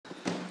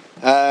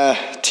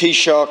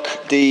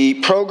Taoiseach, the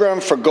programme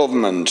for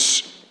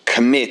government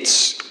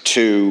commits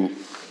to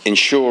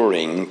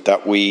ensuring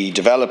that we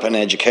develop an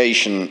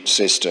education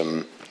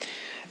system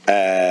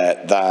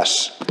that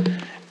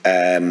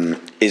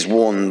is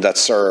one that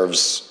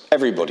serves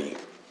everybody,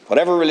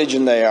 whatever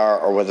religion they are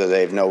or whether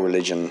they have no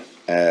religion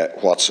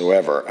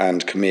whatsoever,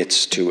 and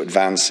commits to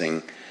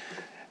advancing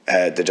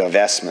the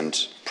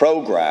divestment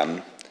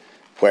programme,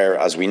 where,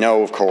 as we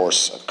know, of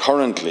course,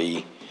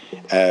 currently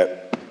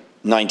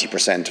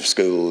 90% of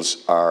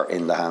schools are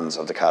in the hands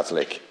of the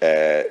Catholic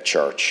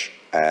Church.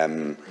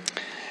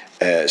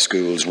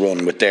 Schools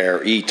run with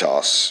their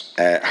ethos,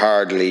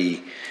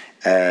 hardly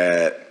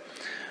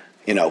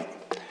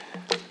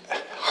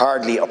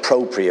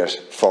appropriate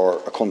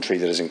for a country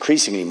that is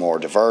increasingly more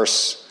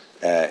diverse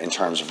in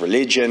terms of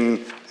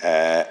religion,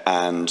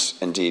 and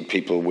indeed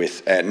people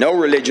with no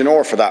religion,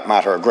 or for that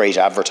matter a great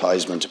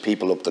advertisement to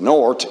people up the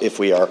north if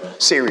we are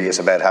serious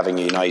about having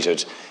a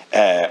united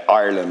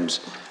Ireland,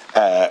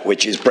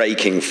 which is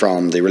breaking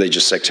from the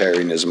religious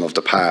sectarianism of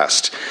the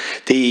past.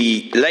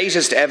 The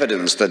latest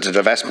evidence that the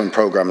divestment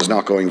programme is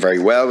not going very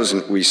well was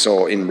we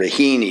saw in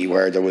Raheny,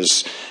 where there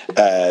was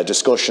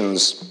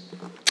discussions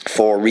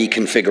for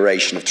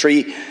reconfiguration of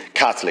 3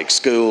 Catholic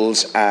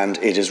schools, and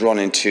it has run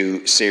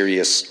into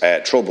serious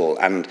trouble,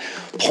 and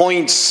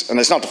points, and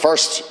it's not the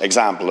first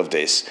example of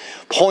this,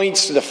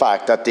 points to the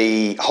fact that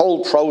the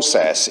whole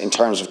process in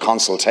terms of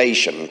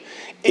consultation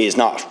is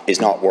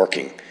not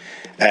working.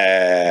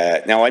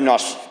 Now,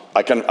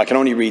 I can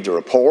only read the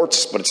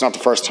reports, but it's not the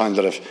first time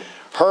that I've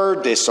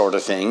heard this sort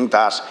of thing,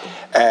 that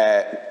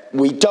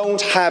we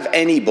don't have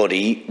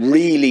anybody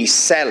really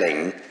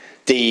selling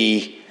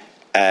the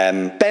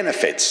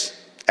benefits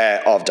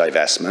of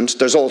divestment.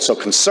 There's also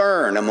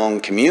concern among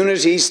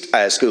communities,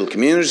 school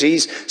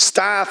communities,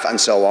 staff and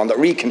so on, that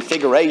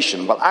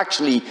reconfiguration will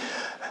actually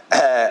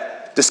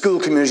the school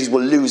communities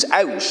will lose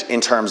out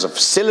in terms of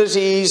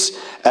facilities,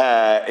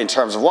 in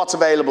terms of what's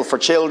available for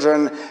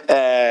children,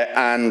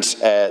 and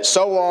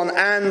so on,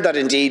 and that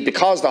indeed,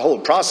 because the whole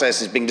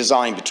process is being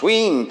designed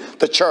between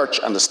the church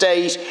and the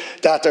state,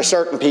 that there are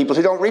certain people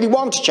who don't really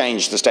want to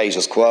change the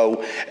status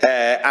quo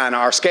and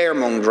are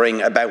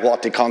scaremongering about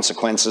what the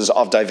consequences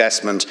of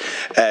divestment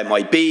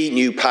might be,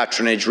 new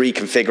patronage,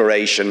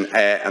 reconfiguration,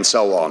 and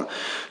so on.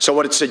 So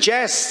what it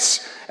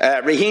suggests,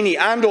 Raheny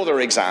and other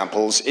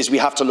examples, is we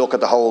have to look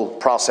at the whole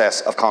process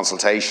of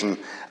consultation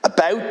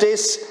about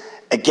this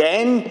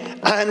again,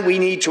 and we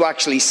need to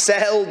actually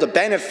sell the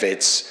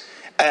benefits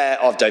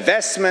of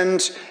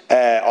divestment,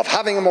 of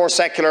having a more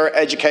secular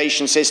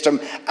education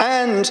system,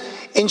 and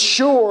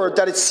ensure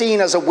that it's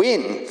seen as a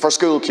win for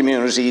school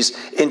communities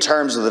in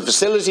terms of the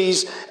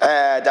facilities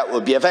that will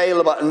be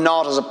available, and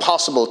not as a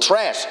possible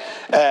threat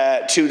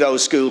to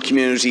those school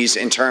communities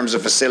in terms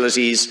of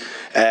facilities,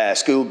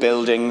 school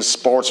buildings,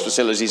 sports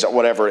facilities, or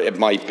whatever it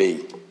might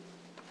be.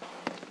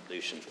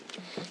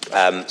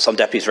 Some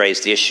deputies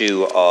raised the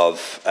issue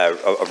of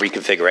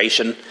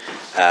reconfiguration,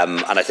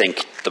 and I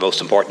think the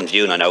most important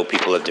view, and I know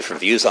people have different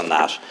views on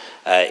that,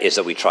 is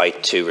that we try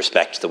to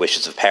respect the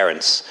wishes of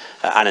parents,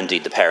 and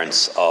indeed the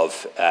parents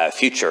of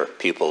future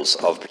pupils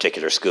of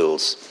particular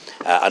schools,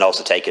 and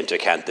also take into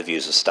account the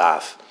views of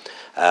staff.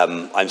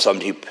 I'm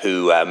somebody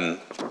who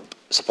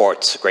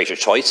supports greater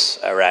choice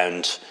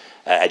around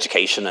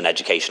education and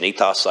education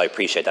ethos. I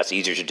appreciate that's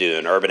easier to do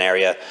in an urban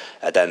area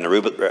than in a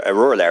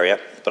rural area,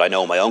 but I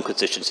know in my own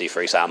constituency,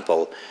 for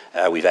example,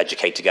 we've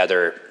Educate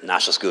Together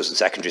national schools and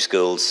secondary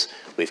schools,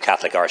 we've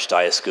Catholic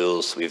Archdiocese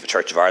schools, we've a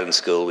Church of Ireland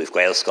school, we've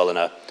Gael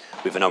Scoilna,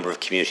 we've a number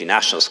of community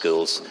national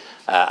schools,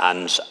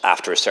 and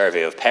after a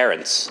survey of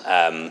parents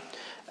in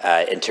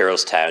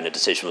Tyrrellstown, a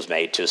decision was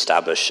made to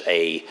establish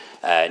a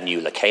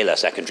new Lacala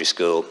secondary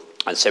school,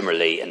 and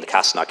similarly in the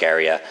Castleknock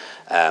area,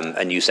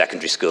 a new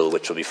secondary school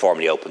which will be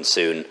formally opened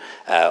soon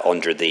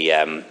under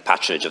the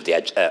patronage of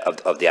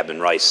the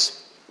Edmund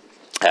Rice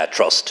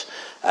Trust.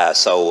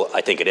 So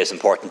I think it is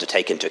important to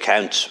take into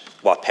account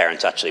what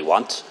parents actually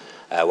want,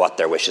 what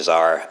their wishes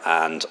are,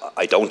 and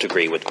I don't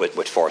agree with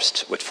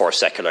forced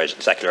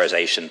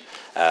secularisation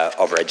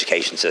of our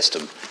education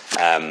system.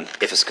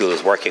 If a school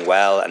is working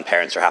well and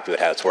parents are happy with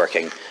how it's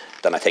working,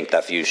 then I think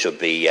that view should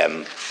be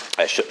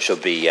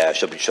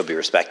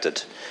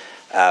respected.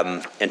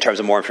 In terms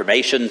of more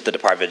information, the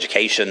Department of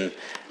Education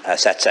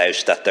sets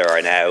out that there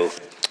are now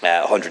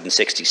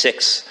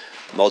 166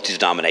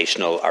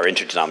 multi-denominational or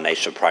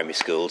interdenominational primary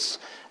schools.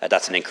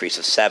 That's an increase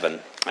of 7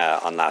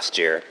 on last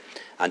year,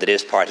 and it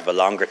is part of a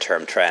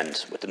longer-term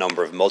trend with the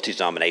number of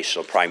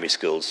multi-denominational primary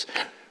schools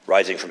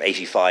rising from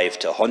 85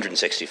 to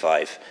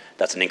 165.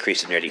 That's an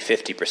increase of nearly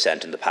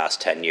 50% in the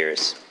past 10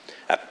 years.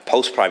 At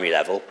post-primary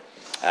level,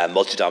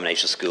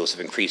 multi-denominational schools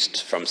have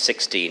increased from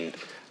 16,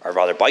 or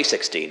rather by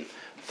 16,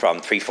 from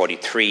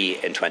 343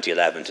 in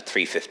 2011 to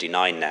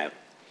 359 now.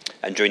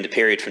 And during the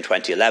period from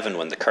 2011,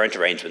 when the current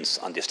arrangements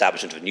on the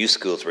establishment of new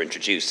schools were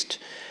introduced,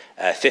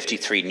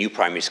 53 new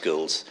primary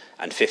schools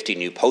and 50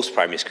 new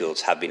post-primary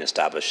schools have been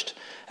established.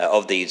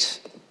 Of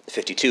these,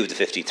 52 of the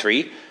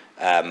 53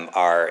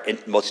 are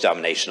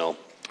multi-denominational,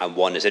 and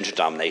 1 is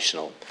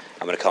interdenominational.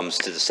 And when it comes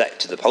to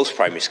the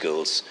post-primary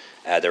schools,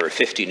 there are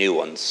 50 new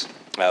ones,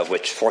 of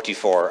which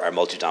 44 are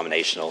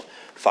multi-denominational,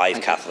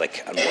 5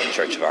 Catholic and 1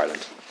 Church of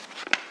Ireland.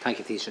 Thank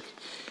you, Taoiseach.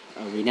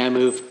 We now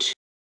move to